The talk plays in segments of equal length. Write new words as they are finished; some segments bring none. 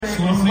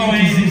Sloan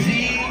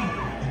Z,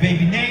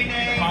 Baby Nene,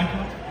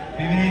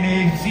 Baby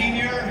Nene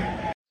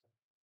Senior.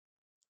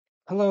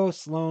 Hello,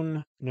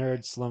 Sloan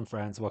nerds, Sloan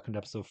friends. Welcome to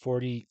episode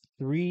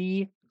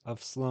 43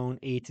 of Sloan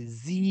A to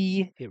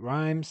Z. It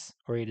rhymes,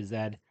 or A to Z,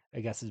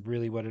 I guess is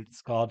really what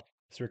it's called.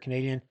 So we're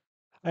Canadian.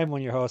 I'm one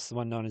of your hosts, the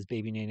one known as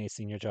Baby Nene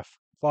Senior Jeff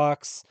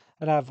Fox,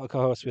 and I have a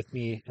co-host with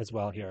me as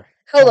well here.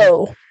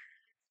 Hello.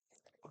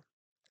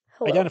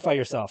 Identify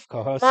yourself,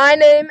 co-host. My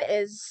name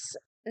is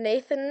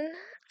Nathan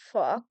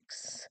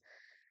Fox,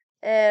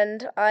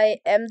 and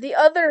I'm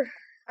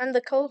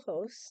the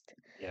co-host.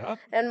 Yeah.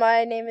 And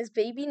my name is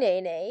Baby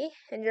Nene,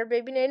 and you're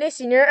Baby Nene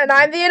Senior, and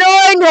I'm the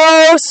annoying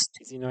host!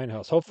 He's the annoying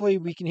host. Hopefully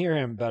we can hear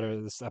him better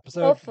this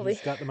episode. Hopefully.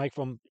 He's got the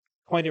microphone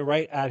pointed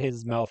right at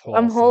his mouth hole.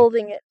 I'm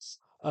holding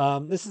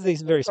it. This is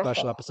a very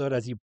special episode,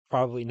 as you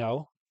probably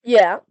know.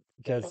 Yeah.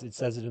 Because it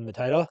says it in the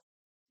title.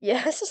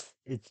 Yes.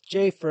 It's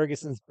Jay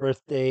Ferguson's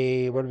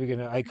birthday. What are we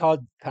gonna? I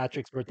called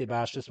Patrick's birthday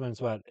bash. This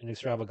one's what, an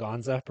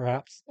extravaganza,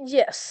 perhaps?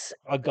 Yes.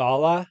 A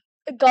gala.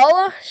 A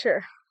gala?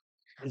 Sure.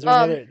 Is there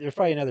another? There's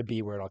probably another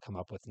B word I'll come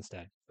up with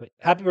instead. But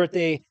happy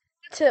birthday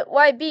to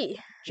YB.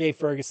 Jay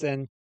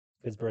Ferguson.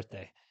 His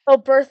birthday. Oh,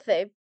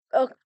 birthday.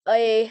 Oh,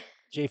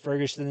 Jay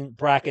Ferguson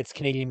brackets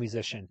Canadian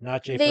musician,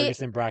 not Jay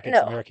Ferguson brackets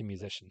American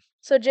musician.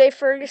 So Jay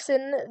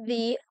Ferguson,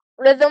 the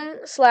rhythm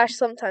 /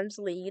 sometimes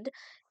lead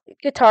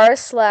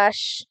guitarist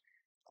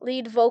 /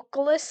 lead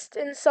vocalist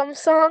in some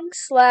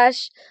songs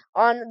 /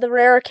 on the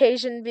rare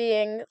occasion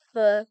being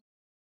the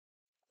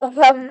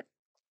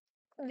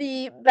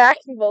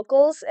backing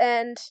vocals,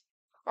 and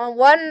on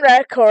one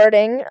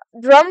recording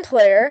drum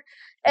player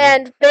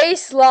and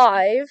bass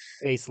live.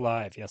 Bass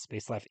live, yes,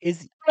 bass live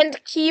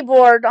and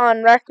keyboard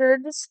on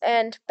records,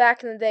 and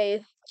back in the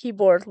day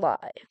keyboard live.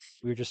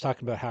 We were just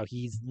talking about how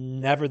he's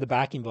never the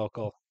backing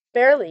vocal.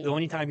 Barely. The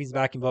only time he's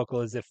backing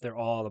vocal is if they're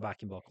all the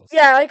backing vocals.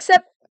 Yeah,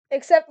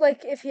 except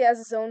like if he has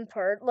his own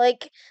part.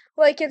 Like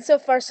in So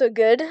Far So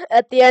Good,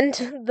 at the end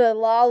the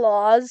La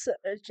Laws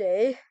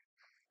Jay.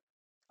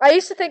 I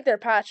used to think they're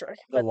Patrick.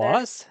 The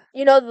Laws?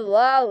 You know, the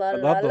La La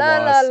La La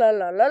La La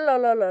La La La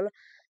La La.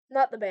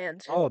 Not the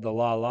band. Oh, the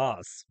La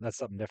Laws. That's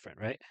something different,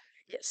 right?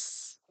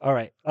 Yes. All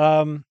right.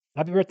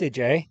 Happy birthday,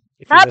 Jay.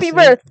 Happy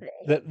birthday.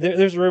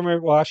 There's a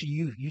rumor. Well, actually,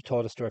 you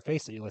told us to our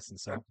face that you listen,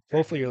 so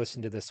hopefully you're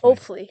listening to this one.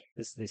 Hopefully.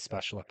 This is a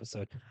special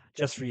episode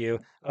just for you.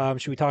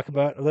 Should we talk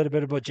about a little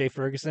bit about Jay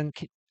Ferguson,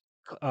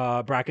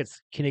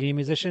 brackets Canadian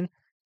musician,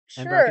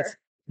 sure. And brackets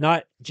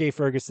not Jay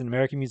Ferguson,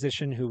 American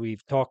musician, who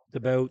we've talked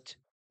about.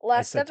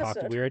 Last episode.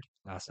 Talked weird.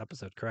 Last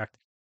episode, correct.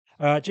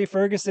 Jay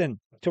Ferguson,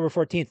 October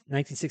 14th,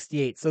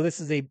 1968. So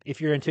this is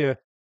if you're into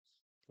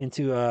I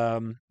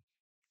don't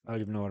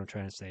even know what I'm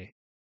trying to say.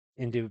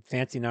 Into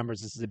fancy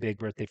numbers, this is a big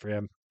birthday for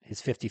him. His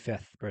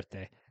 55th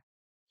birthday.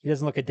 He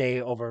doesn't look a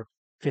day over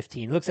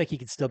 15. Looks like he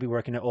could still be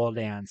working at Old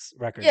Dan's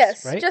Records.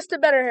 Yes, right? Just a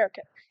better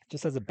haircut.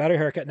 Just has a better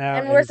haircut now.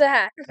 And wears a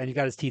hat. And he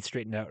got his teeth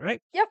straightened out, right?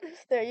 Yep.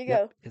 There you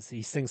go. Because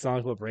he sings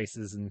songs about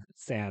braces and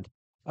sand.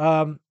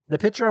 The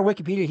picture on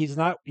Wikipedia, he's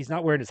not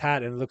wearing his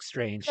hat, and it looks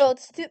strange. Well,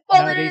 it's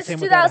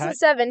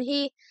 2007.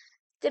 He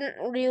didn't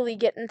really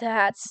get into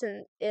hats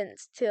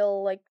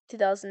until like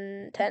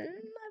 2010, I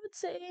would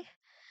say.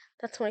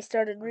 That's when he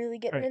started really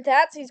getting into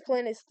hats. He's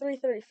playing his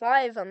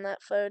 335 on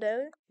that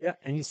photo. Yeah,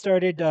 and he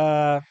started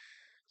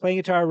playing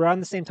guitar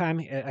around the same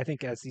time, I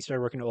think, as he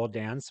started working at Old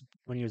Dan's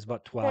when he was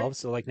about 12,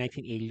 so like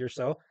 1980 or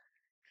so.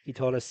 He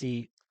told us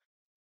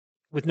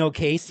with no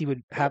case, he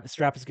would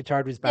strap his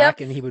guitar to his back,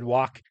 and he would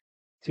walk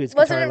to his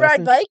guitar lessons. Wasn't it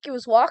ride bike? It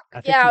was walk?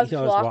 Yeah, it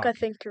was walk. I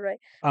think you're right.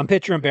 I'm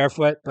picturing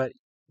barefoot, but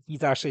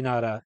he's actually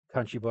not a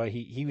country boy.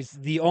 He was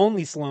the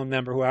only Sloan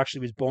member who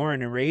actually was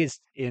born and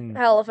raised in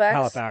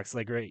Halifax.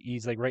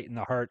 He's like right in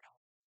the heart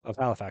of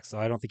Halifax. So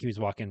I don't think he was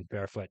walking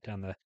barefoot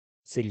down the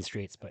city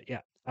streets. But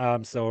yeah,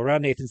 so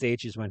around Nathan's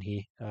age is when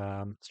he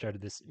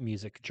started this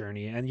music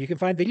journey, and you can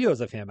find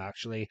videos of him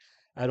actually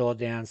at Old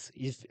Dan's.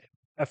 He's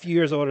a few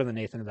years older than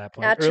Nathan at that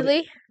point.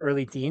 Naturally,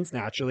 early teens.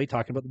 Naturally,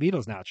 talking about the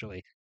Beatles.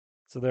 Naturally,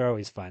 so they're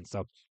always fun.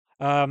 So,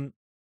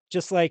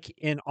 just like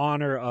in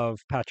honor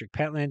of Patrick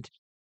Pentland,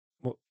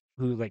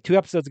 who like 2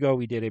 episodes ago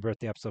we did a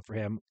birthday episode for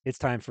him. It's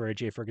time for a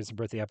Jay Ferguson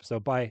birthday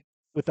episode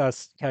with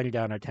us counting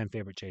down our 10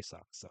 favorite Jay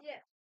songs. So yeah.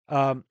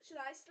 Should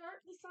I start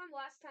this time?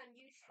 Last time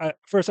you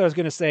first I was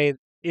gonna say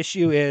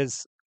issue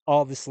is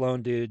all the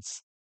Sloan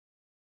dudes,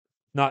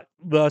 not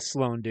the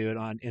Sloan dude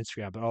on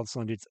Instagram, but all the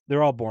Sloan dudes,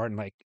 they're all born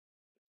like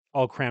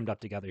all crammed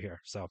up together here.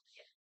 So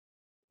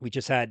we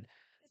just had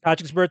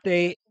Patrick's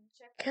birthday.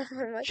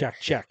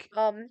 Check.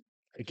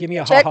 Give me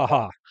a check. ha ha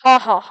ha. Ha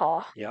ha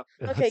ha. Yep.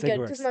 Okay, good,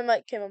 because my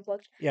mic came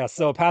unplugged. Yeah,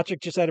 so Patrick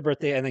just had a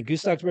birthday, and then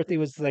Gustav's birthday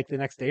was like the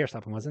next day or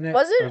something, wasn't it?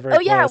 Was it? Oh,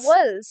 yeah, it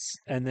was.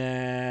 And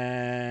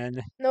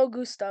then... No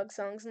Gustav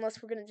songs,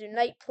 unless we're going to do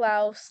Night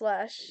Plow /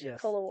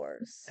 Color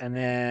Wars. And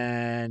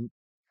then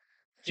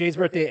Jay's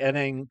birthday, and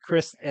then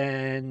Chris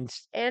and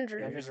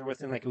Andrews are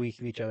within like a week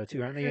of each other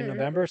too, aren't they, in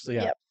November? So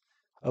yeah,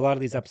 a lot of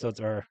these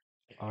episodes are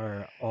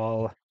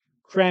all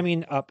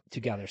cramming up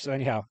together. So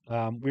anyhow,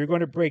 we're going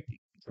to break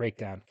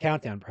breakdown,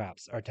 countdown,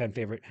 perhaps our 10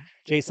 favorite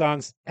Jay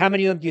songs. How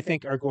many of them do you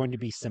think are going to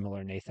be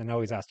similar, Nathan? I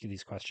always ask you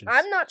these questions.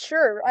 I'm not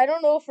sure. I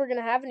don't know if we're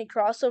gonna have any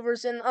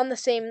crossovers on the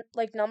same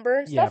like number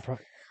and stuff. Yeah,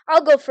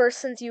 I'll go first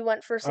since you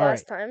went first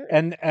last time.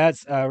 And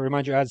as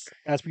remind you, as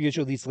per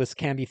usual, these lists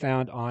can be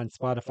found on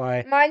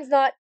Spotify. Mine's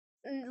not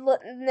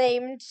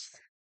named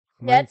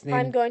yet.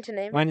 I'm going to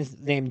name. Mine is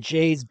named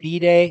Jay's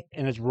B-Day,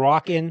 and it's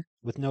Rockin'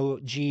 with no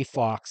G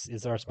Fox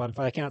is our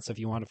Spotify account. So if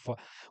you want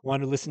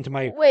to listen to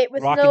my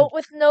with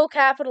no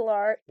capital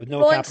R, with no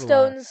Rolling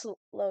Stones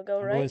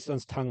logo, right? Rolling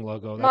Stones tongue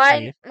logo.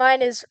 That's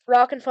mine is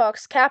Rockin'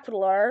 Fox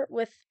capital R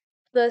with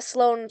the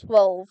Sloan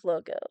 12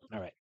 logo. All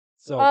right.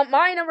 So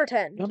my number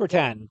 10. Number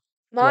 10.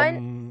 Mine.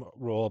 Drum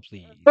roll,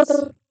 please.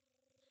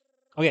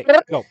 Okay,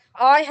 go.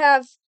 I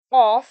have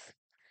off.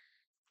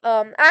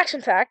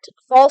 Action Fact,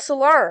 False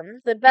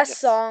Alarm, the best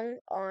song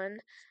on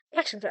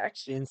Action Fact.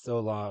 It's been so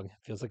long.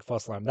 Feels like a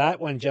false alarm. That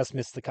one just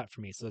missed the cut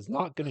for me, so it's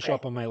not going to show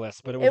up on my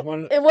list. But it was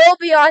one. It will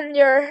be on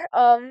your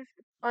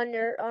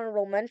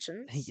honorable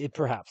mentions.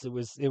 Perhaps it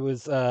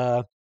was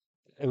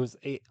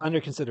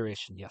under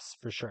consideration. Yes,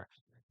 for sure.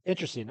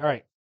 Interesting. All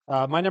right.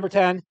 My number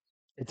 10.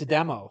 It's a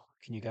demo.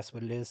 Can you guess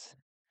what it is?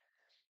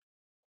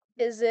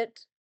 Is it?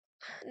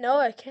 No,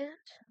 I can't.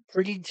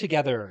 Pretty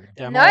Together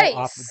demo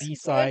off the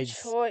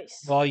B-Sides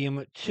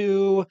Volume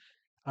 2.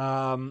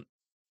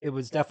 It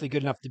was definitely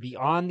good enough to be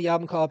on the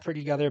album called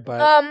Pretty Together,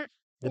 but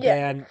the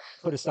band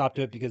put a stop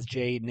to it because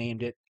Jay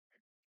named it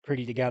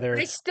Pretty Together.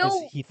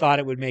 He thought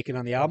it would make it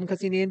on the album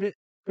because he named it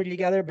Pretty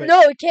Together, but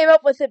no, he came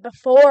up with it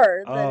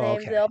before the name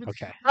of the album.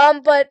 Okay. I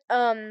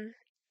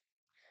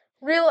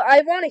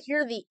want to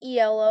hear the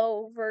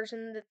ELO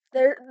version.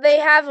 They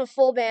have a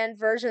full band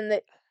version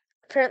that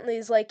apparently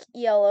is like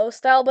ELO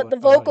style, but the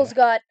vocals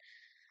got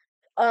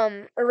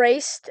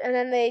erased, and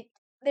then they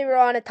were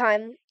on a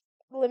time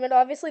limit.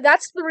 Obviously,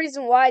 that's the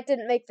reason why it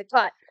didn't make the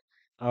cut.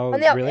 Oh,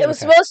 really? It was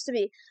supposed to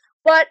be,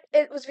 but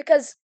it was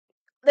because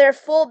their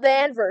full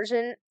band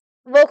version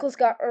vocals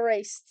got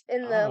erased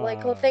in the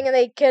whole thing, and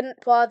they couldn't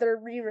bother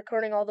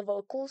re-recording all the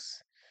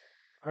vocals.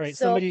 All right,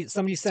 so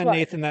somebody send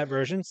Nathan that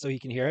version so he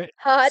can hear it.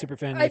 Super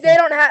fan Nathan. They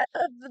don't have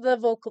the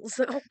vocals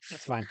though.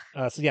 That's fine.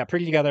 So yeah,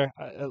 Pretty Together.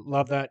 I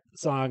love that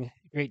song.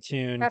 Great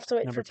tune. Have to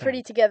wait for 10.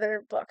 Pretty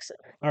Together box.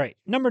 All right,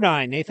 number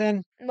 9,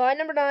 Nathan. My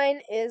number 9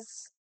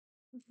 is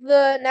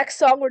the next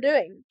song we're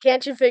doing.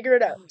 Can't You Figure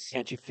It Out?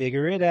 Can't You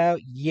Figure It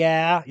Out?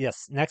 Yeah.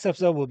 Yes. Next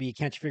episode will be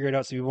Can't You Figure It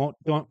Out? So we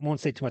won't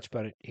say too much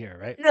about it here,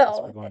 right?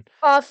 No.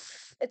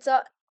 It's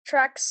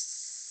track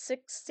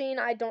 16.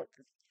 I don't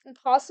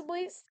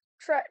possibly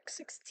track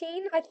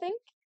 16. I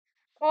think.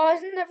 I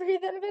never hear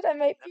the end of it. I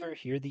might never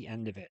hear the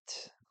end of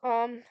it.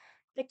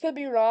 It could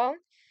be wrong.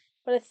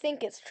 But I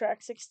think it's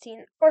track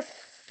 16 or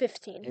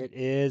 15. It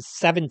is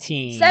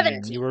 17.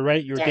 17. You were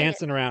right. You were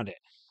dancing around it.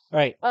 All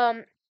right.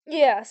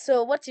 Yeah.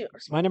 So what's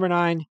yours? My number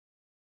 9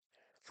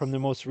 from the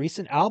most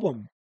recent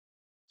album.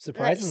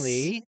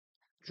 Surprisingly,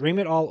 Dream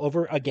It All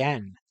Over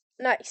Again.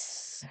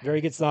 Nice. Very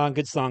good song.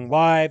 Good song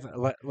live.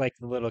 Like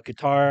the little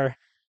guitar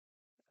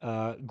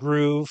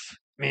groove.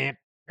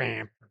 Riff,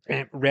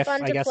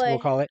 I guess we'll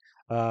call it.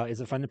 Is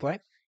it fun to play?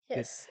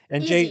 Yes.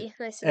 And easy.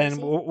 Nice and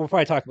easy. We'll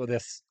probably talk about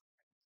this.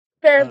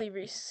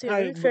 Fairly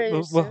soon.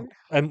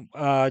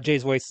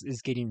 Jay's voice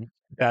is getting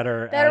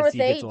better as he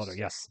gets older.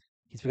 Yes,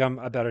 he's become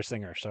a better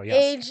singer. So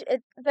yes,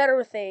 better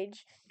with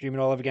age. Dream It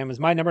All Over Again was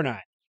my number 9.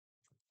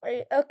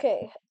 Right,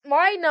 okay,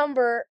 my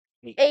number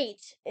 8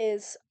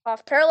 is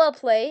off Parallel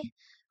Play,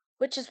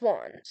 Witch's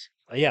Wand.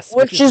 Yes,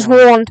 Witch's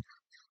Wand.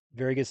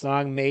 Very good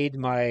song. Made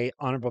my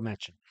honorable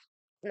mention.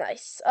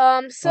 Nice.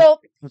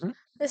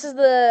 This is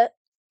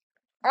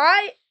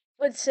I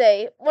would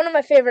say one of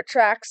my favorite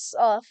tracks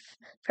off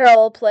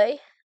Parallel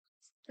Play.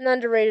 An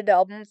underrated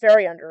album,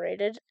 very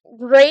underrated.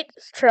 Great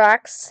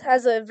tracks,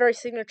 has a very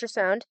signature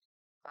sound.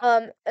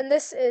 And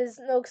this is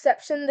no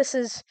exception. This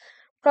is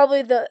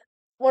probably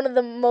one of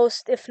the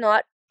most, if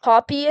not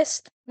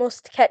poppiest,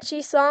 most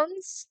catchy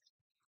songs.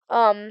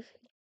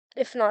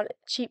 If not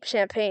Cheap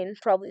Champagne,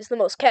 probably is the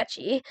most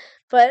catchy.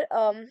 But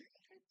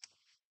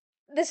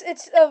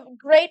it's a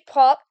great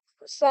pop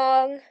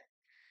song.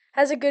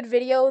 Has a good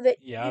video that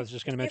I was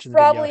just going to mention. You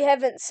probably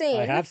haven't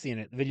seen. I have seen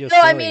it. The video. No,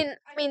 I mean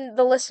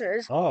the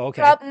listeners. Oh,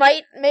 okay.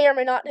 May or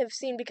may not have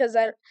seen because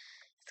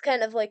it's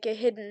kind of like a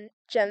hidden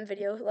gem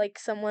video, like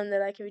someone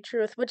that I can be true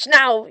with, which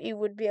now you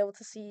would be able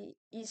to see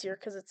easier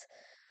because it's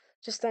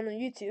just on the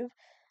YouTube.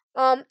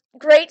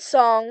 Great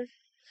song,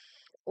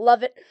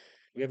 love it.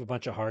 We have a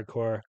bunch of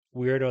hardcore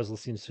weirdos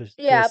listening to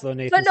Slow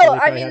Nathan. But no,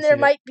 I mean there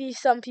might be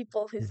some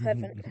people who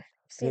haven't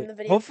seen the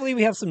video. Hopefully,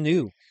 we have some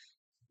new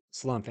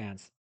Slum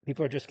fans.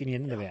 People are just getting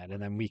into the band,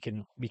 and then we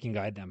can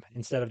guide them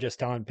instead of just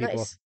telling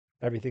people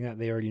everything that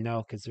they already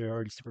know because they're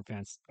already super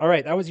fans. All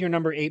right, that was your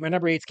number 8. My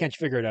number 8 is Can't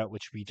You Figure It Out,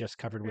 which we just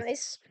covered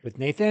with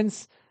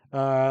Nathan's. You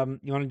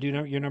want to do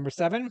your number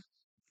 7?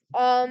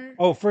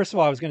 First of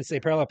all, I was going to say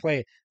Parallel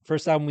Play.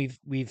 First album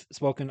we've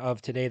spoken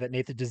of today that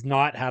Nathan does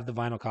not have the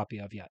vinyl copy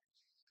of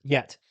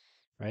yet.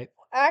 right?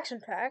 Action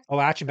packed. Oh,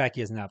 action pack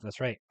he isn't have.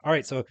 That's right. All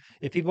right. So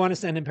if people want to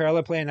send him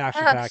parallel play and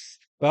action pack,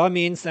 by all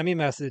means, send me a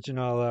message and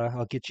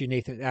I'll get you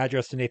Nathan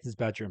address to Nathan's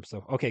bedroom.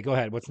 So okay, go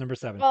ahead. What's number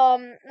 7?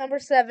 Number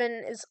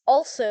 7 is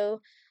also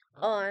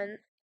on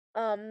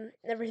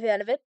Every Fan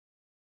of It,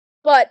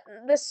 but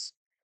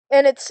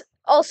it's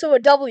also a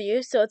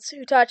W, so it's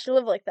Who Taught You to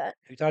Live Like That.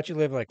 Who Taught You to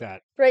Live Like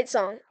That? Great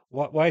song.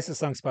 Why is the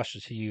song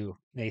special to you,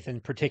 Nathan,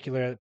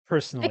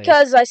 personally?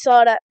 Because I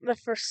saw it at the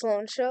first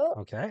Sloan show.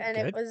 Okay, and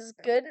good. It was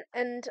good,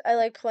 and I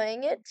like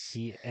playing it.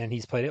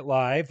 He's played it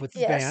live with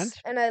his band.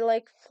 And I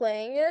like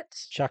playing it.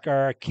 Check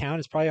our account.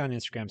 It's probably on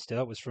Instagram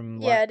still. It was from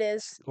it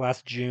is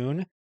last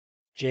June.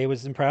 Jay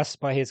was impressed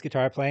by his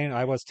guitar playing.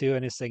 I was too,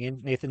 and his singing.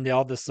 Nathan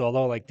nailed the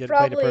solo, played it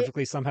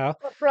perfectly somehow.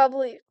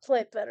 Probably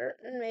play it better,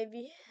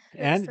 maybe.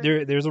 And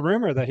there's a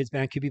rumor that his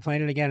band could be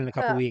playing it again in a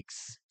couple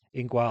weeks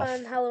in Guelph.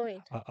 On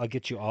Halloween. I'll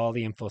get you all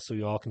the info so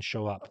you all can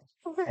show up.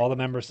 All the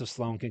members of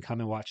Sloan can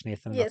come and watch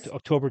Nathan. Yes.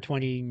 October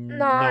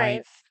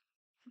 29th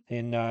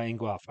in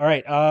Guelph. All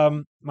right.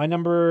 My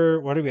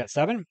number, what are we at?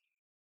 7?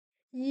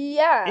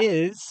 Yeah.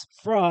 Is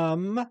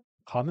from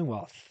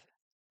Commonwealth.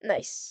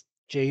 Nice.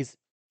 Jay's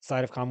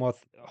side of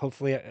Commonwealth.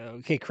 Hopefully,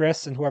 okay,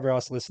 Chris and whoever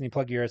else listening,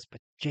 plug yours.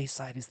 But Jay's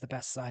side is the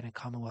best side in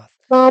Commonwealth.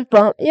 Bum,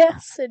 bum.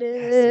 Yes, it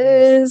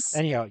is.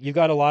 Anyhow, you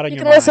got a lot on your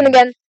mind. You can listen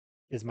again.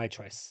 Is my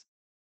choice.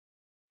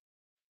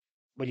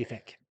 What do you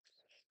think?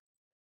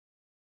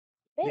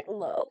 Bit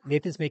low.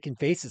 Nathan's making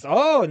faces.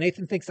 Oh,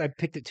 Nathan thinks I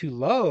picked it too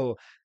low.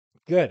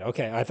 Good.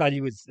 Okay. I thought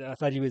he was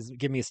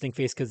giving me a stink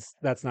face because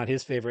that's not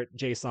his favorite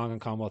Jay song on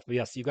Commonwealth. But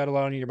yes, you got a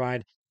lot on your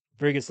mind.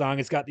 Very good song.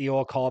 It's got the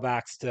old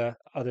callbacks to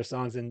other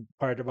songs and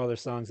part of other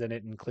songs in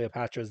it, and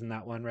Cleopatra's in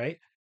that one, right?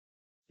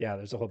 Yeah,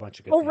 there's a whole bunch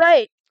of good things.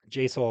 Right.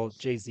 Jay's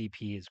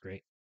EP is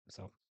great.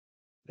 So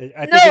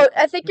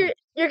I think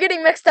you're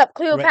getting mixed up.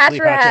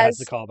 Cleopatra has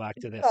the callback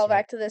to this.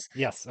 Callback to this.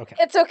 Yes. Okay.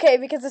 It's okay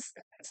because it's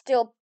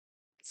still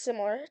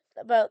similar,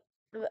 about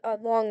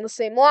along the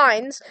same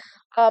lines.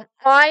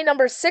 My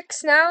number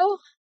 6 now,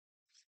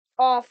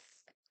 off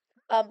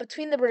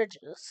Between the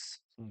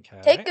Bridges.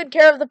 Okay. Take Good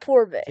Care of the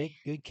Poor Bay. Take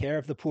Good Care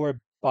of the Poor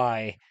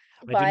by.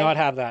 I do not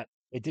have that.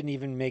 It didn't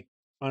even make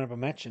honorable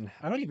mention.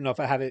 I don't even know if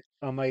I have it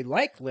on my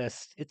like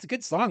list. It's a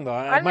good song though.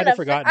 I might have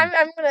forgotten.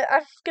 I'm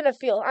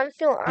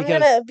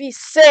gonna be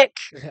sick.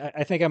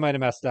 I think I might have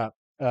messed up.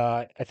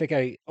 I think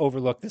I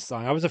overlooked this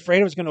song. I was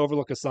afraid I was going to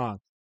overlook a song,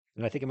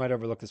 and I think I might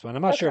overlook this one.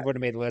 I'm not sure if it would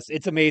have made the list.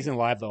 It's amazing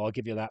live though. I'll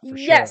give you that for sure.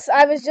 Yes,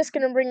 I was just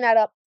gonna bring that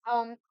up.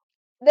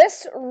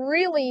 This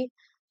really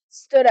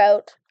stood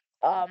out.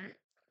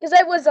 Because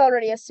I was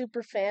already a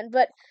super fan,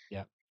 but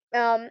yeah.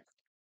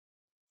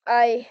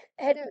 I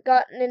hadn't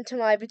gotten into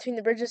my Between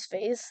the Bridges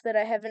phase that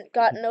I haven't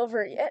gotten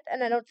over yet,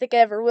 and I don't think I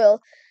ever will.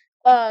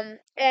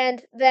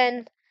 And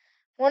then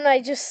when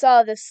I just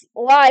saw this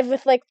live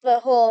with like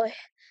the whole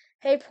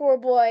 "Hey Poor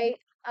Boy,"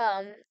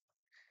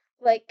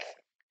 like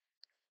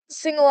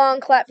sing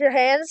along, clap your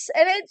hands,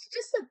 and it's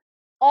just an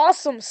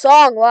awesome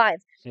song live.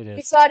 It is.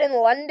 We saw it in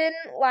London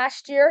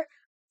last year.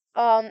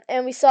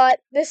 And we saw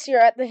it this year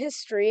at the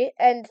History,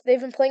 and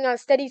they've been playing on a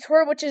steady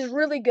tour, which is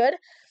really good.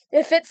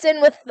 It fits in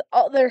with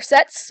all their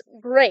sets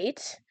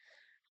great.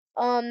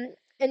 And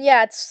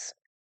yeah, it's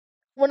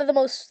one of the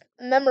most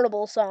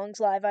memorable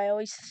songs live, I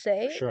always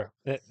say. Sure.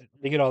 They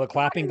get all the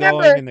clapping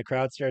going and the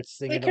crowd starts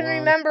singing along. I can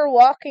remember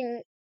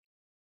walking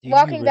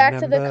back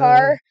to the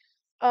car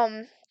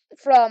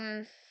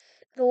from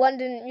the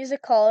London Music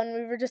Hall, and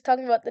we were just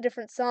talking about the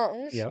different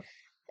songs. Yeah.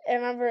 I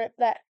remember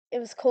that it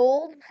was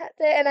cold that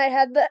day, and I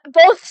had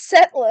both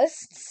set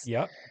lists.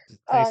 Yep.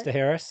 Thanks to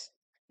Harris.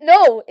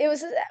 No, it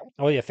was.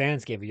 Oh yeah,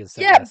 fans gave you a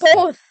set list. Yeah,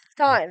 both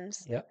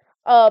times. Yep.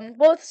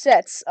 Both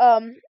sets.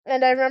 And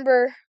I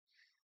remember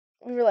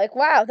we were like,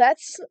 "Wow,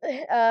 that's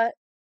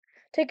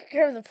Take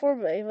Care of the Poor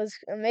Boy." It was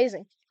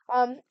amazing.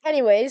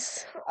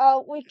 Anyways,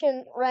 we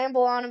can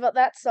ramble on about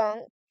that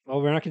song. Well,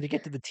 we're not going to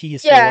get to the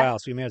tease for a while,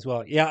 so we may as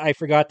well. Yeah, I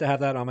forgot to have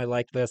that on my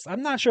like list.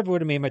 I'm not sure if it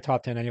would have made my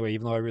top 10 anyway,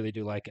 even though I really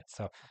do like it.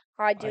 So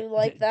I do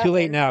like that. Too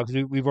late now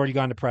because we've already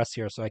gone to press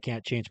here, so I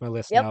can't change my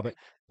list now. But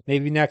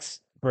maybe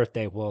next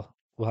birthday we'll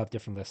have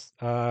different lists.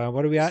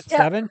 What are we at?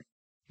 7? You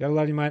got a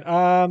lot in mind.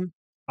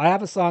 I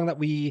have a song that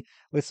we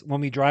listen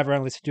when we drive around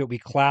and listen to it. We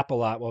clap a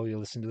lot while we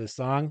listen to this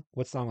song.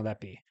 What song will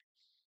that be?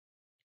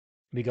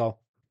 We go.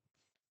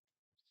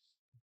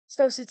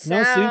 No Suit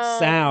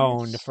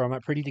Sound from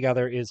Pretty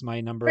Together is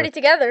my number. Pretty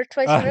Together,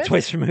 Twice Removed.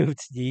 Twice Removed.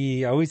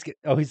 Yeah, always.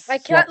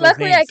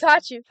 Luckily, I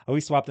caught you.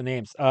 Always swap the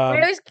names. We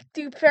always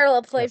do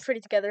parallel play Pretty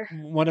Together.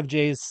 One of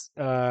Jay's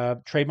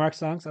trademark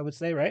songs, I would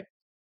say, right?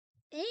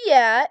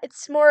 Yeah,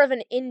 it's more of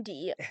an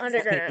indie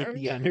underground.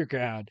 Indie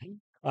underground.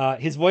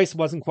 His voice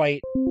wasn't quite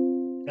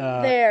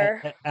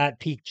there at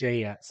peak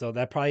Jay yet, so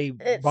that probably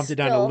bumped it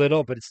down a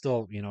little, but it's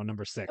still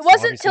number 6. It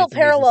wasn't till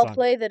parallel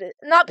play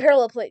not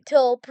parallel play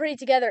till Pretty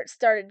Together it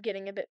started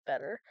getting a bit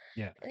better.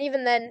 Yeah, and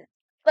even then,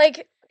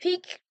 like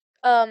peak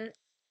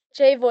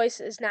Jay voice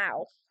is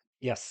now.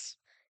 Yes,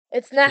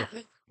 it's now.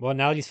 Sure. Well,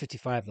 now he's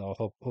 55 though.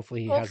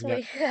 Hopefully he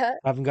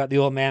haven't got the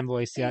old man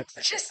voice yet.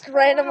 Just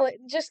randomly,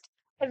 just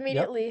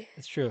immediately. Yep,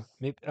 it's true.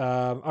 Maybe,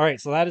 all right,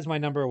 so that is my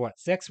number, what,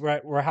 6?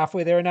 We're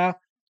halfway there now.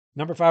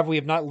 Number 5, we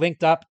have not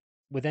linked up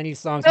with any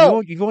songs.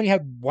 Oh. You've only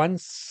had one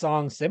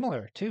song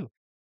similar too.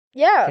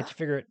 Yeah. Can't you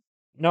figure it?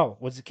 No,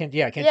 was it? Can't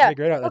you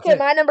figure it out? That's okay, it.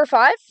 my number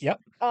 5. Yep.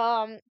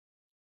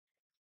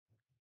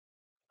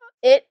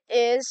 It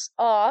is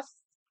off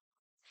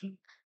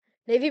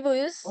Navy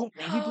Blues. Oh,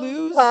 Navy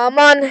Blues. Come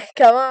on,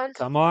 come on.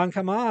 Come on,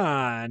 come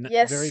on.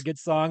 Yes. Very good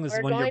song. This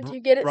is one of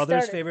your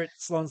brother's favorite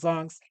Sloan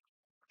songs.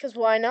 Because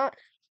why not?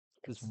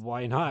 Because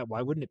why not?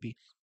 Why wouldn't it be?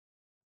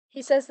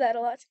 He says that a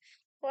lot.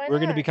 Why We're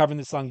going to be covering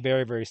this song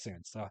very, very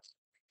soon. So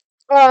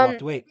we'll have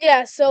to wait.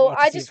 Yeah, so We'll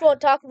I just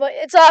won't talk about it.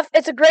 It's off.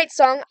 It's a great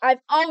song.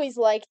 I've always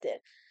liked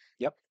it.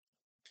 Yep.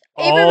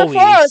 Even always,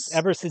 before I was,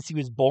 ever since he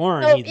was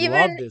born, he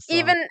loved this song.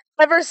 Even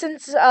ever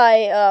since before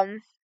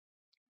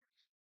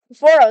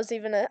I was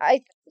even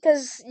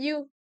because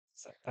you.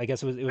 I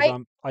guess it was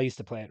on. I used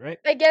to play it, right?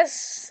 I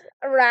guess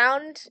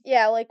around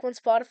like when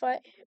Spotify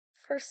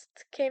first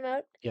came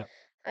out. Yeah.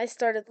 I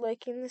started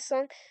liking this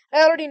song.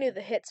 I already knew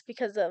the hits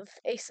because of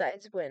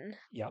A-Sides Win.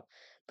 Yep.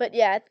 But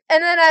yeah,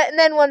 and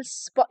then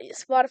once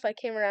Spotify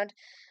came around,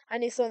 I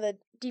knew some of the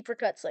deeper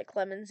cuts like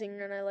Lemon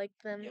Zinger, and I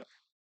liked them.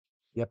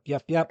 Yep.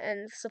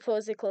 And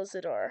Suppose They Close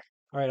the Door.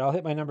 All right, I'll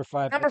hit my number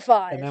 5. Number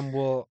 5. And then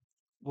we'll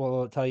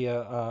tell you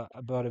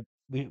about it.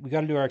 We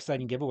got to do our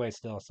exciting giveaway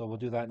still, so we'll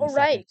do that in a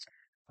second.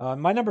 Right.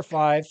 My number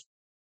 5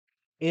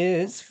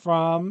 is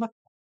from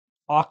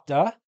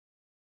Octa,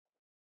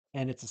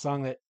 and it's a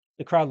song that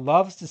the crowd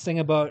loves to sing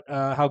about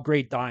how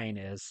great dying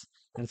is.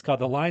 And it's called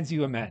The Lines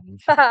You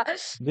Amend.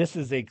 This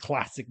is a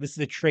classic. This is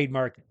a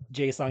trademark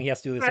Jay song. He has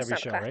to do this every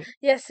show, right?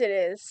 Yes, it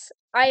is.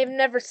 I have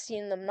never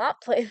seen them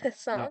not play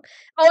this song. No.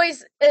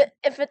 Always,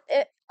 if it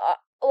a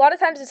lot of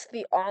times it's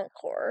the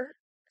encore.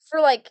 For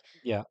a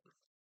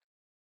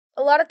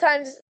lot of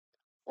times,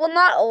 well,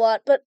 not a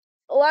lot, but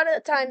a lot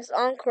of times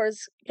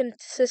encores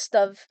consist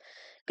of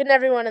Good and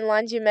Everyone and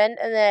Lines You Amend,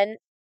 and then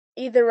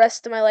either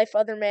Rest of My Life,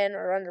 Other Man,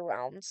 or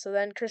Underwhelmed. So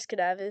then Chris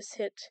could have his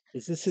hit.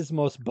 Is this his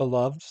most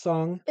beloved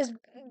song? His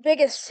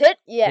biggest hit?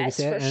 Yes,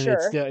 for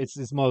sure. It's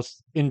his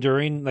most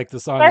enduring, like the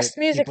song. Best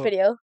music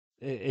video.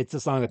 It's a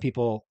song that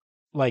people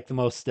like the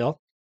most still.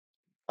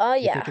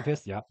 Yeah. Think of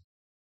his? Yeah.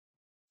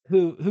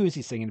 Who is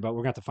he singing about?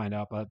 We're going to have to find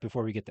out, but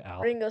before we get to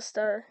Al. Ringo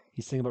Starr.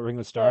 He's singing about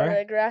Ringo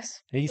Starr?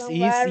 He's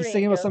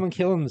singing about someone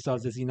killing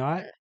themselves, is he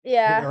not?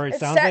 Yeah. Or it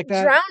sounds like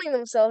that? Drowning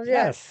themselves,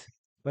 yeah. Yes.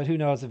 But who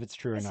knows if it's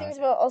true or not. It sings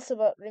also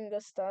about Ringo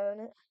Starr in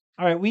it.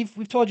 All right,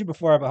 we've told you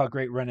before about how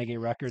great Renegade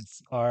Records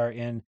are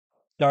in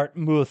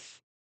Dartmouth,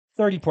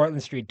 30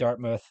 Portland Street,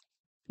 Dartmouth,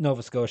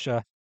 Nova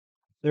Scotia.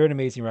 They're an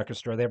amazing record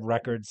store. They have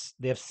records,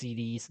 they have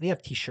CDs, they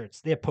have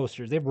T-shirts, they have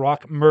posters, they have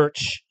rock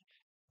merch.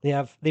 They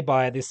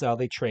buy, they sell,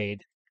 they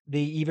trade.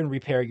 They even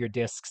repair your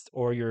discs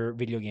or your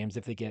video games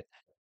if they get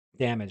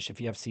damaged, if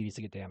you have CDs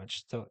that get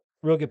damaged. So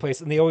real good place.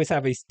 And they always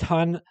have a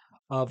ton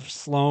of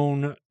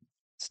Sloan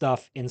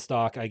stuff in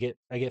stock. I get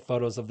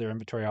photos of their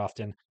inventory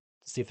often to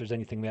see if there's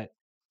anything that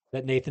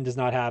Nathan does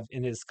not have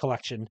in his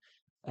collection.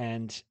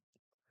 And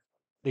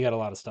they got a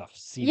lot of stuff.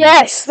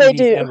 CDs they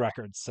do. And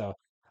records. So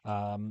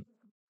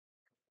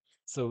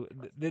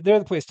they're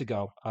the place to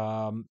go.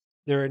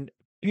 They're in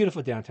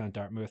beautiful downtown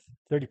Dartmouth,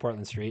 30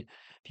 Portland Street.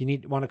 If you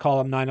want to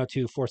call them,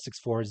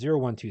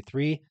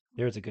 902-464-0123.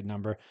 There's a good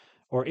number.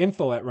 Or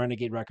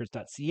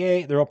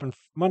info@renegaderecords.ca. They're open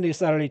Monday to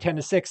Saturday, 10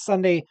 to 6,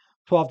 Sunday,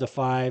 12 to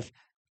 5.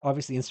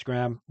 Obviously,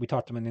 Instagram. We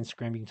talked to them on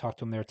Instagram. You can talk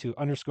to them there too.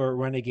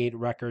 _Renegade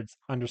Records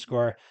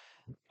 _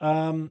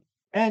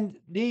 and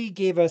they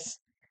gave us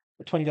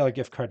a $20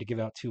 gift card to give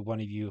out to one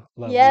of you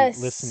lovely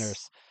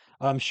listeners.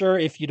 I'm sure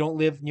if you don't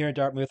live near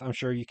Dartmouth, I'm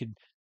sure you could,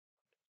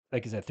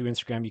 like I said, through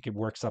Instagram, you could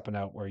work something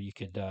out where you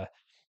could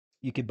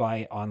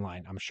buy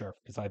online, I'm sure,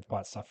 because I've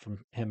bought stuff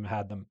from him,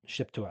 had them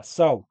shipped to us.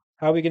 So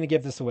how are we going to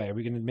give this away? Are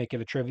we going to make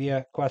it a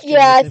trivia question?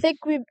 Yeah, I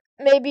think we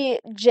maybe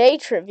J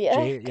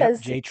trivia.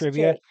 J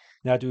trivia.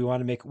 Now, do we want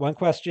to make one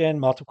question,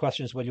 multiple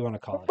questions? What do you want to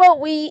call it? Well,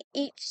 we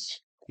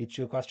each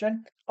do a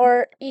question?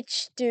 Or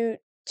each do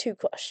 2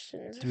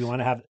 questions. Do we want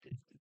to have...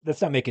 Let's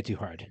not make it too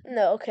hard.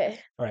 No, okay.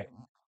 All right.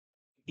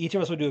 Each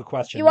of us will do a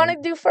question. You want to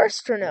do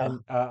first or no? And,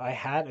 I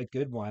had a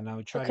good one. I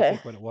would try to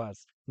think what it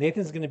was.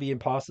 Nathan's going to be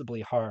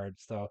impossibly hard.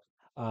 So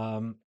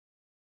let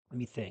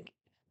me think.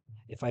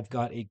 If I've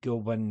got a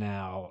good one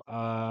now.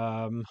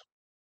 A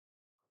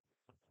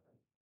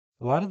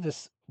lot of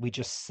this we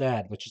just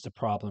said, which is a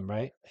problem,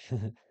 right?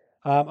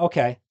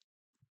 Okay.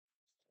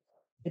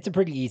 It's a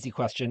pretty easy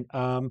question.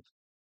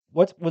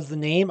 What was the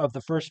name of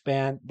the first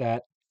band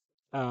that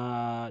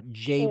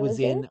Jay was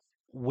in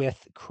with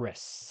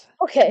Chris?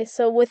 Okay,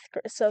 so with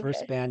Chris. Okay.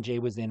 First band Jay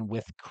was in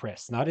with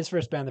Chris. Not his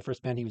first band, the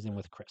first band he was in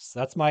with Chris.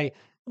 That's my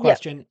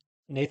question. Yep.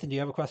 Nathan, do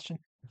you have a question?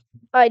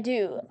 I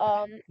do.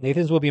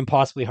 Nathan's will be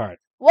impossibly hard.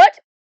 What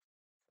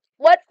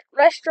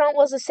restaurant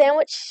was the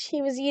sandwich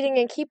he was eating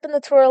and keeping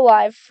the tour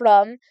alive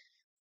from,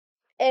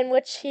 in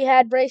which he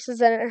had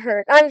braces and it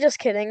hurt? I'm just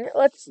kidding.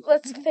 Let's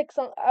pick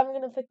some. I'm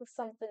gonna pick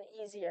something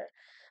easier.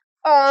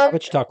 How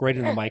about you talk right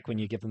in the mic when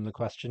you give them the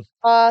question?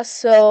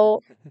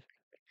 So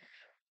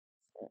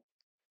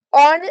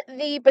on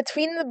the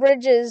Between the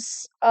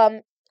Bridges,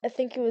 I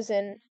think it was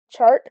in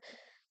chart,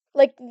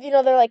 like,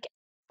 they're like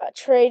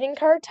trading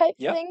card type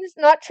things,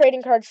 not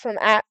trading cards from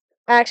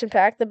Action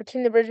Pack, the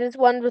Between the Bridges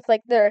one with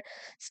like their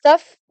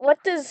stuff. What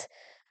does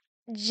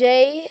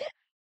Jay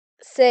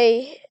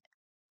say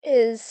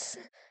his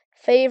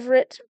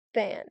favorite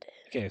band?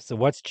 Okay, so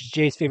what's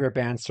Jay's favorite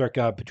band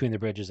circa Between the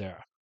Bridges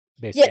era?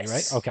 Basically, right?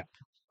 Yes. Okay.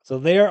 So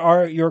there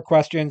are your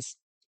questions.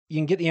 You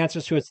can get the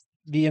answers to it.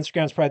 The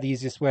Instagram's probably the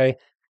easiest way.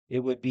 It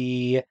would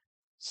be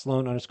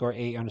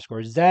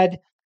Sloan_A_Z.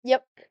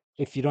 Yep.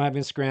 If you don't have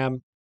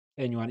Instagram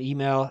and you want to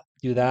email,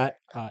 do that.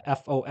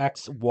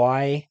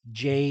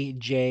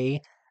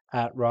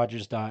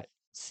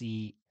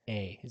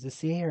 foxyjj@rogers.ca. Is it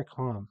CA or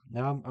com?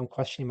 Now I'm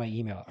questioning my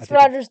email. It's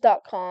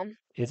rogers.com.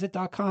 Is it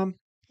 .com?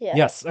 Yeah.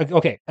 Yes.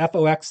 Okay.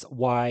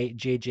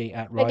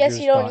 foxyjj@rogers.com. I guess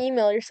you don't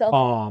email yourself.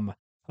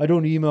 I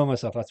don't email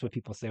myself. That's what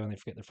people say when they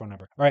forget their phone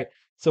number. All right.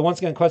 So once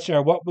again,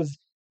 question: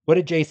 what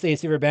did Jay say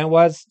his favorite band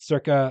was?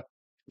 Circa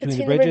Between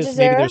the Bridges.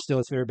 Maybe they're still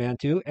his favorite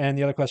band too. And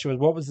the other question was,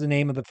 what was the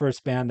name of the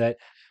first band that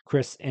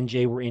Chris and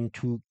Jay were in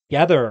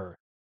together?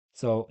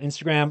 So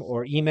Instagram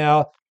or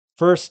email.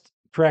 First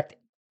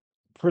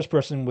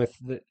person with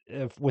the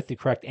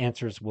correct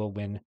answers will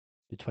win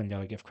the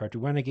 $20 gift card to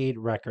Renegade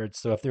Records.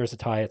 So if there's a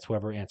tie, it's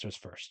whoever answers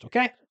first.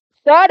 Okay.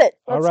 Got it.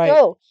 Let's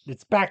go.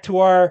 It's back to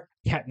back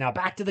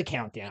to the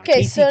countdown.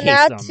 Okay, so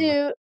now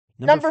to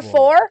number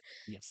 4.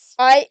 Yes.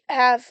 I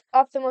have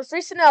off the most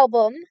recent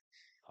album,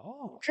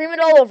 Dream It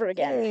All Over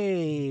Again.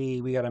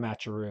 Hey, we got a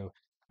matcheroo.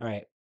 All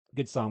right.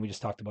 Good song. We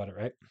just talked about it,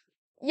 right?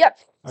 Yep.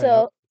 All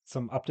right, so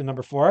I'm up to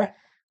number 4.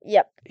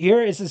 Yep.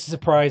 Here is a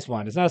surprise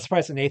one. It's not a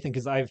surprise to Nathan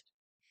because I've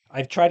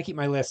tried to keep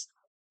my list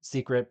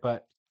secret,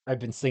 but I've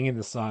been singing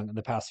this song in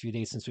the past few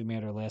days since we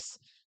made our list.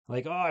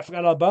 Like, oh, I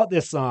forgot all about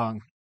this song.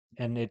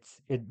 And it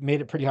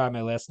made it pretty high on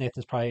my list.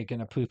 Nathan's probably going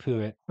to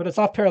poo-poo it. But it's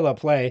off Parallel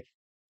Play,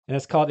 and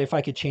it's called If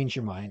I Could Change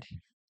Your Mind.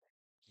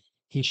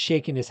 He's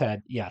shaking his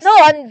head, yes. No,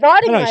 I'm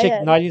nodding my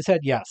head. Nodding his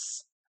head,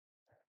 yes.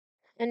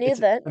 I knew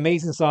that.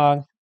 Amazing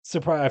song.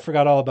 Surprise! I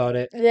forgot all about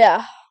it.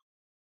 Yeah.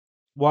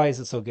 Why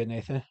is it so good,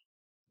 Nathan?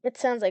 It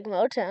sounds like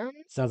Motown.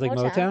 Sounds like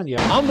Motown,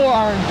 yeah. I'm more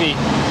R&B.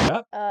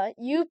 Yep.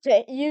 You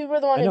were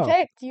the one who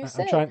picked. You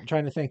said. I'm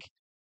trying to think.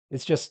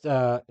 It's just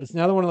it's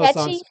another one of those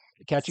songs.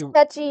 Catchy.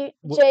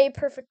 J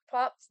Perfect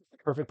Pop.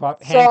 Perfect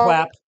Pop. Hand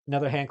clap.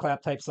 Another hand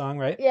clap type song,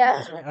 right?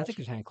 Yeah. Right. I think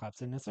there's hand claps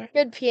in this, right?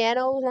 Good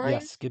piano line.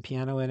 Yes, good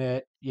piano in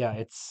it. Yeah,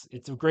 it's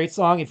a great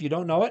song. If you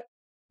don't know it,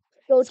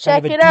 go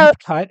check it out.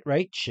 Cut,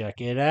 right?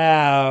 Check it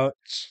out.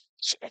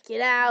 Check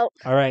it out.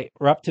 All right,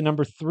 we're up to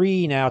number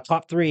 3 now.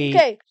 Top 3.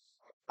 Okay.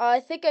 I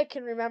think I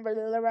can remember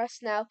the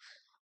rest now.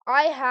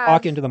 I have.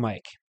 Talk into the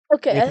mic.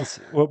 Okay.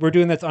 We're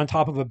doing this on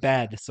top of a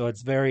bed, so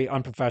it's very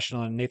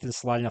unprofessional, and Nathan's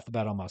sliding off the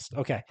bed almost.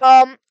 Okay.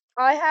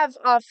 I have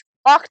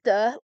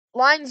Octa,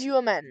 Lines You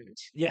Amend.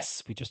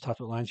 Yes, we just talked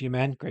about Lines You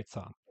Amend. Great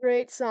song.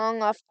 Great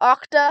song off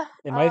Octa.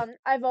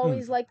 I've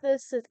always liked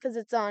this because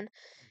it's on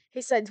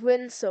Hayside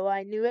Twins, so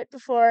I knew it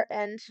before,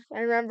 and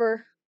I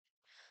remember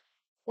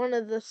one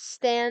of the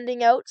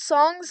standing out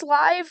songs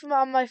live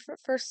on my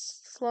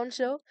first Sloan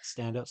show.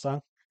 Standout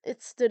song?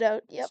 It stood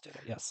out, yep.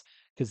 Yes.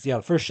 Because,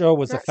 the first show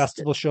was a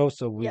festival show,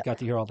 so we got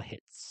to hear all the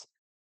hits.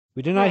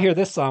 We did not hear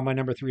this song, my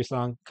number 3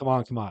 song, Come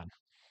On, Come On.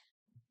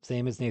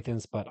 Same as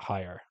Nathan's, but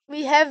higher.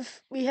 We heard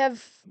it, but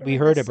we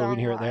didn't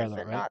hear it there,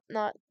 though, right?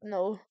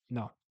 No.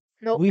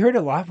 Nope. We heard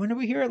it live. When did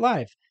we hear it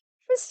live?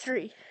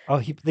 History.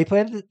 Oh, they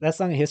played that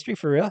song in History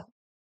for real?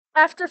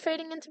 After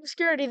fading into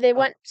obscurity, they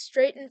went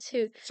straight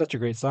into. Such a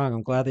great song.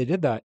 I'm glad they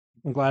did that.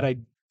 I'm glad I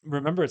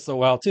remember it so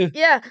well too.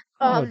 Yeah.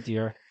 Oh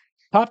dear.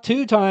 Top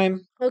 2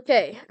 time.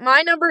 Okay,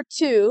 my number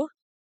 2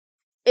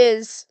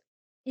 is.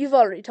 You've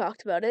already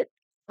talked about it.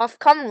 Off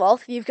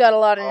Commonwealth, You've Got a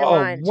Lot in Your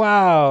Mind. Oh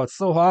wow, it's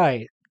so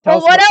high.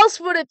 Well, what else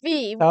would it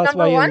be? Tell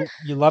number us why 1.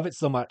 You love it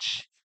so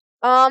much.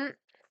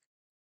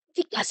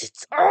 Because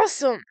it's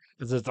awesome.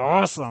 Because it's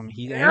awesome.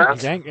 He's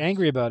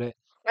angry about it.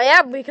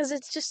 Yeah, because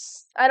it's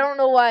just. I don't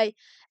know why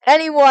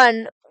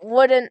anyone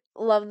wouldn't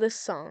love this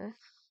song.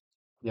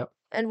 Yep.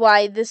 And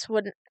why this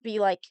wouldn't be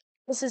like.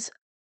 This is.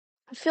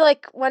 I feel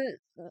like when.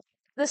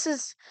 This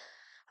is.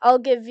 I'll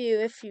give you,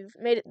 if you've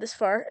made it this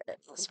far.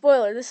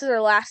 Spoiler, this is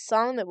our last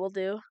song that we'll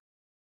do.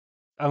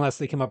 Unless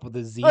they come up with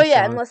a Z song. Oh,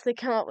 yeah, unless they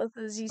come up with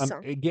a Z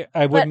song.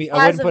 I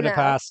wouldn't put it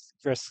past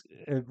Chris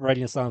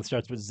writing a song that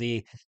starts with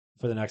Z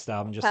for the next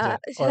album.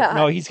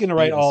 No, he's going to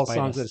write all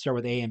songs that start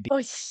with A and B.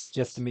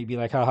 Just to maybe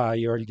like, haha,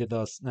 you already did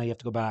those. Now you have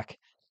to go back.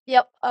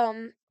 Yep.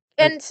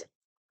 And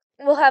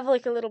we'll have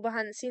like a little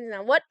behind the scenes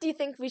now. What do you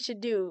think we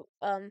should do?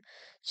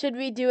 Should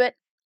we do it,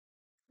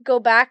 go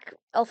back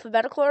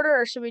alphabetical order,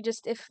 or should we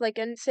just, if like,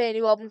 say a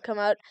new album come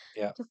out,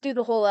 just do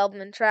the whole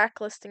album in track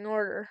listing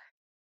order?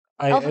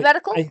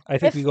 Alphabetical? I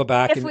think we go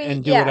back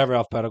and do whatever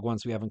alphabetical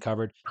ones we haven't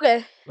covered.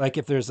 Okay. Like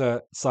if there's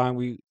a song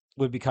we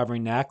would be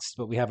covering next,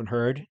 but we haven't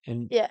heard,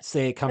 and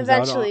say it comes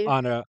eventually.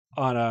 out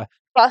on a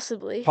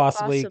possibly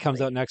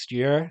comes out next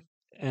year,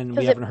 and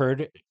we haven't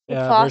heard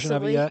a version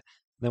of it yet.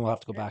 Then we'll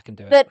have to go back and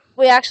do it. That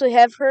we actually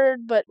have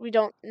heard, but we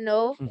don't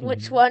know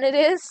which one it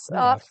is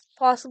off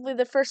possibly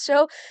the first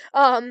show.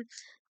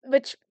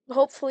 Which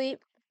hopefully,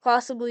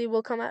 possibly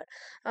will come out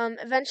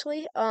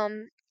eventually.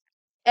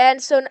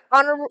 And so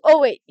honorable. Oh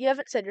wait, you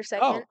haven't said your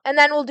second, and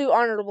then we'll do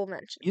honorable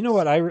mentions. You know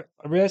what? I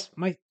realized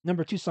my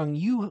number 2 song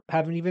you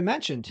haven't even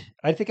mentioned.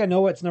 I think I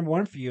know what's number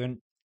 1 for you, and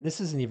this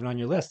isn't even on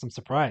your list. I'm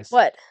surprised.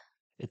 What?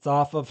 It's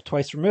off of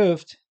Twice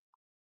Removed.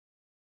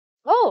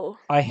 Oh,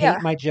 I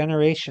Hate My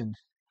Generation.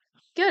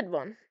 Good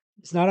one.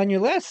 It's not on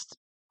your list.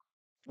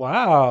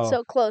 Wow.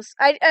 So close.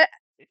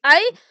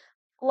 I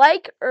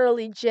like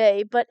early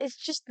Jay, but it's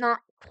just not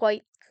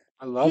quite.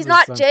 I love He's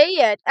not song. Jay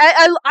yet.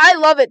 I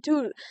love it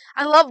too.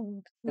 I love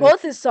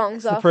both his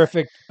songs. It's the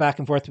perfect back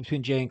and forth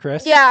between Jay and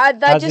Chris. Yeah,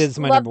 that is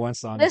my number 1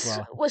 song this as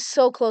well. was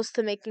so close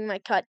to making my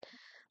cut.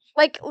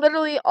 Like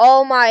literally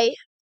all my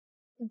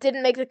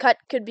didn't make the cut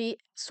could be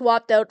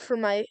swapped out for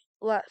my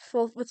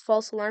with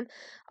False Alarm.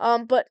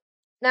 But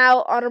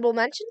now honorable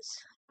mentions.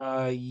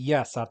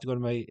 Yes, I have to go to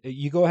my.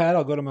 You go ahead.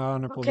 I'll go to my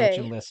honorable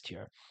mention list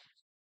here.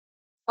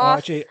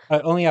 Actually, I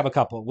only have a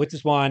couple.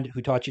 Witches Wand,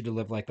 Who Taught You to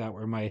Live Like That,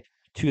 were my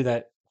 2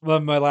 that. Well,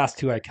 my last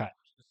 2 I cut.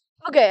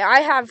 Okay,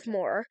 I have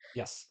more.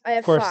 Yes, I have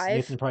of course. 5.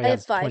 Nathan probably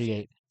has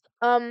 28.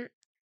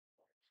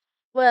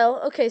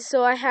 Well, okay,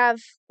 so I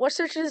have What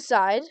Searches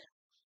Aside.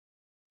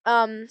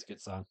 It's a good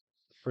song.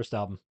 First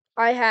album.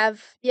 I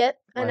have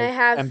and I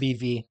have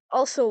MBV.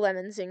 Also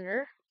Lemon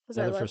Zinger, because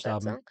I love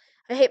that song.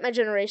 I Hate My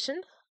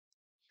Generation.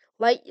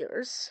 Light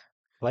Years.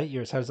 Light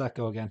Years. How does that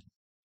go again?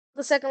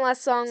 The second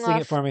last song. Sing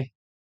it for me.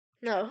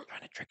 No. I'm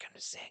trying to trick him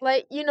to sing.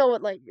 You know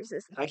what Light Years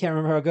is. I can't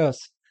remember how it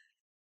goes.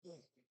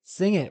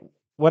 Sing it.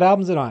 What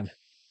album's it on?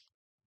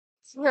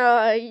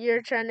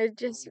 You're trying to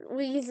just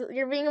weasel.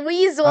 You're being a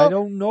weasel. I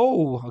don't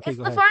know. Okay,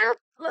 go ahead.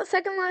 The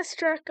second last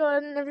track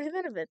on every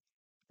bit of it.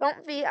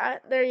 Don't be.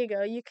 There you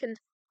go. You can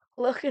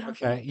look it up.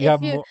 Okay,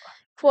 you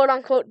quote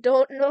unquote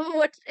don't know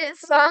what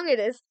song it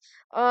is.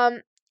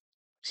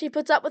 She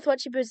puts up with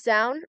what she puts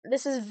down.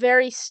 This is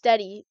very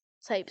steady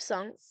type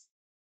song.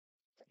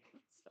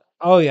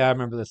 Oh yeah, I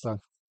remember this song.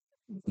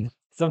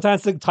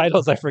 Sometimes the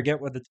titles I forget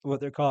what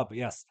they're called, but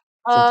yes.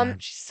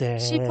 Sometimes she said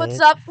she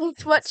puts up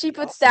with what she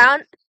puts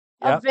down.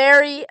 Yep. A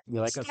very you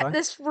like that song?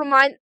 This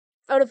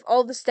out of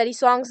all the steady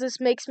songs,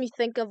 this makes me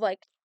think of like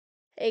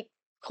a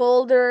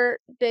colder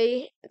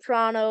day in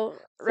Toronto,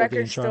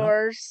 record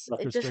stores.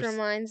 It just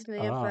reminds me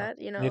of that,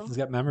 you know. Nathan's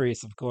got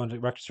memories of going to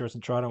record stores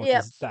in Toronto with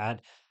his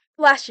dad.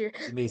 Last year.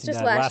 Amazing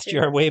dad. Last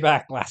year. Way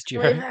back last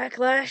year.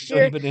 So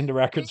he's been into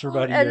records for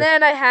about a year. And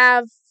then I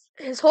have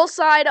his whole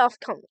side off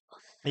Commonwealth.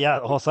 Yeah,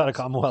 the whole side of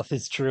Commonwealth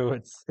is true.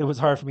 It was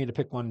hard for me to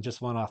pick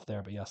just one off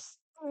there, but yes.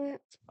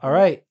 All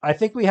right. I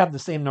think we have the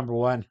same number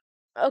 1.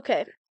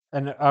 Okay.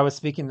 And I was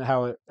speaking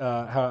how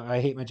I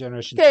Hate My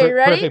Generation. Okay,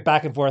 ready? Perfect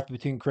back and forth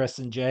between Chris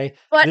and Jay.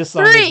 But this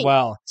song as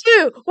well.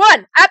 2,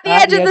 1. At the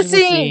edge of the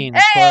scene.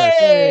 Of course.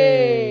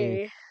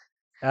 Hey!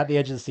 At the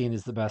Edge of the Scene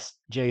is the best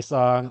Jay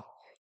song.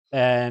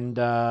 And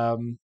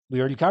we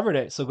already covered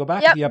it. So go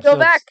back to the episodes. Go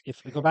back.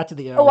 If we go back to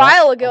the a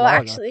while ago,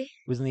 actually.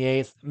 It was in the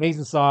 8th.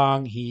 Amazing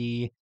song.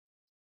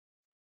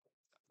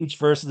 Each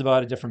verse is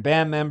about a different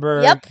band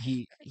member. Yep.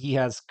 He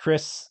has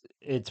Chris.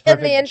 It's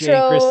perfect. In the intro Jay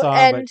and Chris song,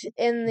 and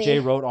in the... Jay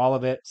wrote all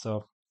of it,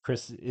 so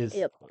Chris is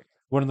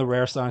one of the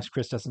rare songs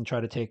Chris doesn't try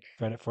to take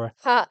credit for.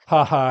 Ha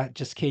ha!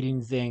 Just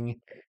kidding,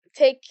 zing.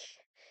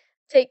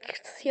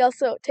 He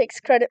also takes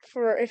credit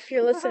for, if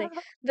you're listening,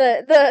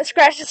 the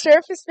scratch the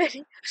surface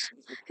video.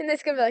 And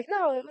it's gonna be like,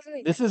 no, it wasn't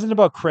me. This isn't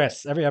about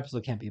Chris. Every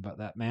episode can't be about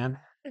that man.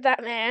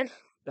 That man.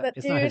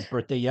 It's not his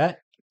birthday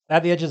yet.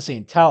 At the Edge of the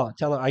Scene. Tell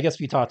her. I guess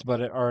we talked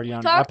about it already on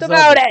episode. Talked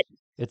about it.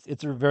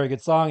 It's a very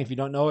good song. If you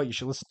don't know it, you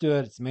should listen to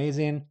it. It's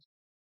amazing.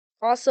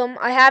 Awesome.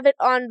 I have it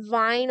on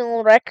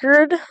vinyl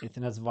record.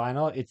 Ethan has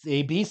vinyl. It's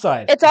a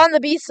B-side. It's on the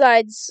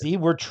B-sides. See,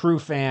 we're true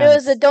fans. It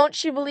was a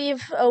Don't You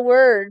Believe a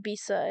Word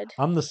B-side.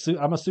 I'm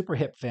a super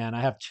hip fan.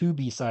 I have 2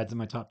 B-sides in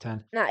my top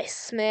 10.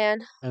 Nice,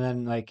 man. And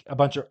then like a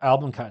bunch of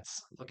album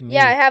cuts. Look at me.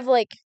 Yeah, I have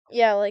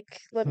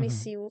let me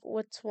see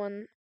what's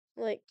one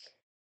like.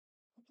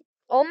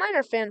 All mine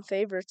are fan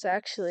favorites,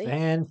 actually.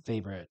 Fan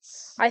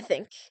favorites. I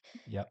think.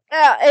 Yep.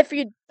 If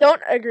you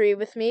don't agree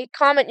with me,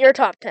 comment your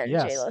top 10,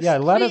 J-List. Yeah,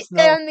 let us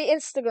know. On the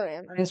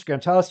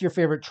Instagram. Tell us your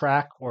favorite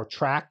track or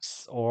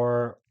tracks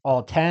or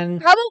all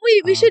 10. How about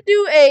we should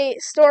do a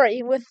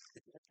story with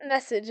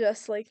message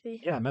us like the...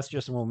 Yeah, message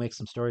us and we'll make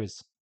some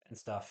stories and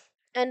stuff.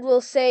 And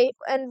we'll say,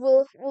 and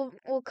we'll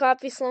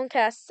copy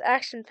Sloancast's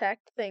Action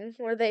Pact thing,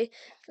 where they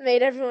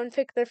made everyone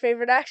pick their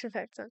favorite Action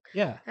Pact song.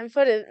 Yeah. And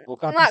put it. We'll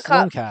copy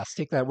Sloancast.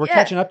 Take that. We're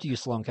catching up to you,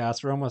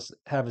 Sloancast. We almost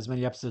have as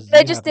many episodes as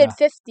they just did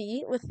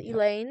 50 with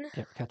Elaine.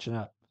 Yeah, we're catching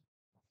up.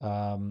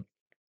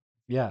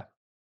 Yeah.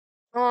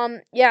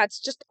 Yeah, it's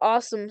just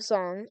awesome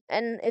song,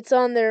 and it's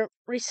on their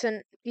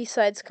recent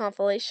B-sides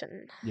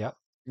compilation. Yep.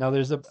 Now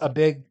there's a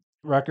big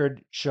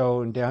record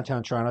show in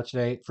downtown Toronto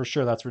today. For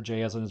sure, that's where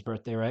Jay is on his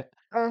birthday, right?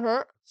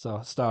 Uh-huh. So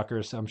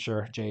stalkers, I'm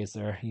sure Jay is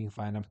there. You can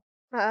find him.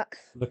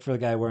 Look for the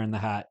guy wearing the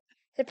hat.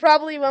 It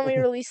probably, when we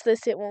release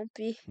this, it won't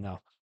be. No.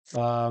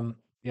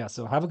 Yeah,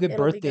 so have a good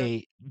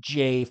birthday,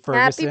 Jay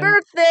Ferguson. Happy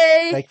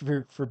birthday! Thank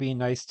you for being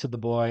nice to the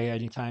boy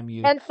anytime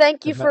you. And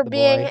thank you for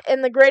being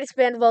in the greatest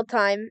band of all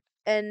time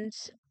and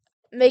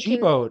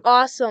making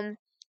awesome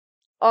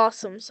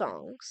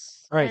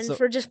songs. All right, and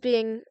for just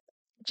being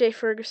Jay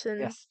Ferguson.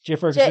 Yes, Jay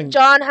Ferguson.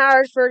 John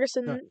Howard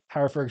Ferguson.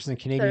 Howard Ferguson,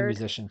 Canadian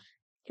musician.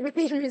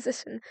 Canadian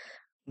musician.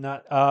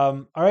 Not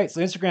all right,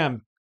 so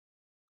Instagram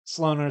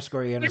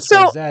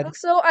Sloan_E_Z.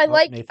 So I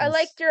like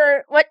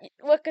your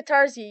what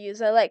guitars you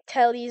use. I like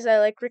Tellys, I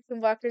like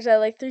Rickenbackers, I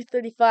like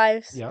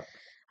 335s. Yep.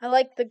 I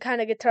like the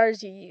kind of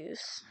guitars you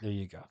use. There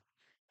you go.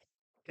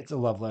 It's a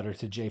love letter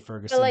to Jay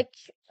Ferguson.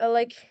 I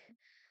like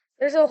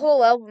there's a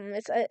whole album.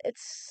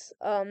 It's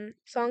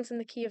songs in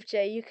the key of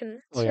J. You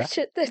can search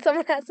it.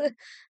 Someone has a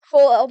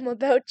whole album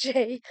about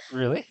J.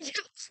 Really?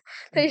 Yes,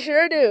 they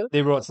sure do.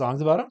 They wrote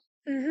songs about him?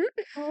 Mhm.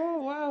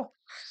 Oh wow.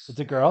 It's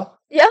a girl?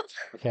 Yep.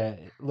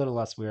 Okay, a little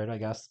less weird, I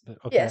guess. But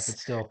okay, yes. But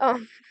still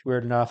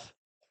weird enough.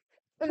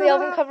 And the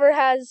album cover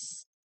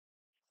has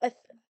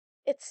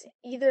it's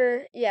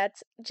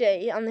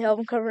Jay on the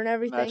album cover and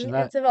everything.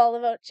 It's all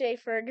about Jay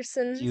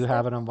Ferguson. Do you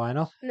have it on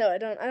vinyl? No, I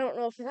don't. I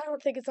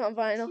don't think it's on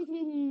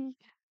vinyl.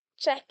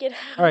 Check it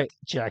out. All right,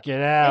 check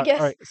it out. All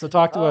right, so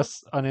talk to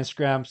us on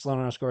Instagram,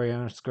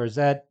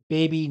 Sloan_E_Z.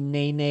 Baby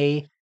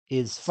Nene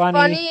is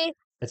funny.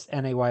 It's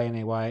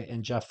NAYNAY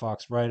and Jeff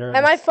Fox writer.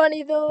 Am I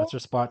funny though? That's our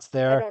spots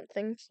there. I don't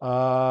think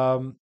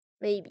so.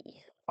 Maybe.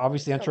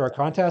 Obviously enter our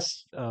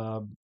contest.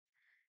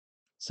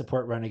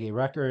 Support Renegade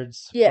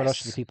Records. Yes. What else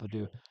should the people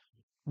do?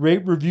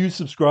 Rate, review,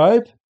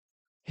 subscribe.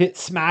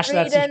 Smash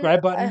that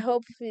subscribe button. I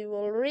hope you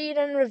will read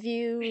and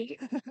review.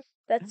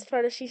 That's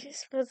part of she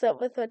puts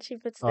up with what she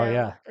puts down. Oh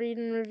yeah. Read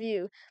and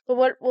review. But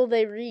what will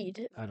they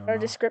read? I don't know. Our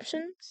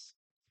descriptions?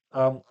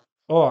 I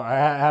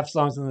have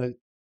songs in the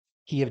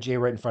key of J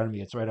right in front of me.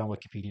 It's right on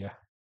Wikipedia.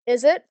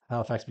 Is it?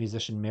 Halifax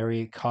musician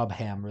Mary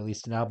Cobham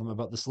released an album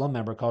about the Sloan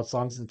member called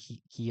Songs in the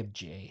Key of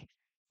J,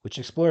 which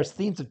explores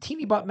themes of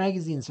teeny bop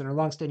magazines and her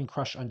long-standing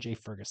crush on Jay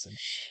Ferguson.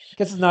 I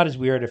guess it's not as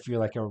weird if you're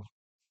like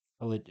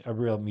a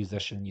real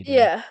musician. You do.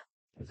 Yeah.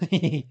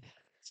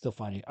 Still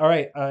funny. All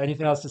right.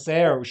 Anything else to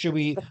say, or should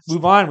we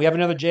move on? We have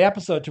another Jay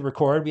episode to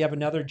record. We have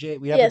another Jay.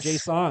 We have a Jay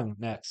song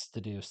next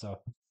to do. So.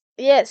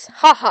 Yes.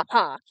 Ha ha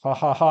ha. Ha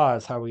ha ha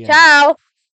is how we end. Ciao.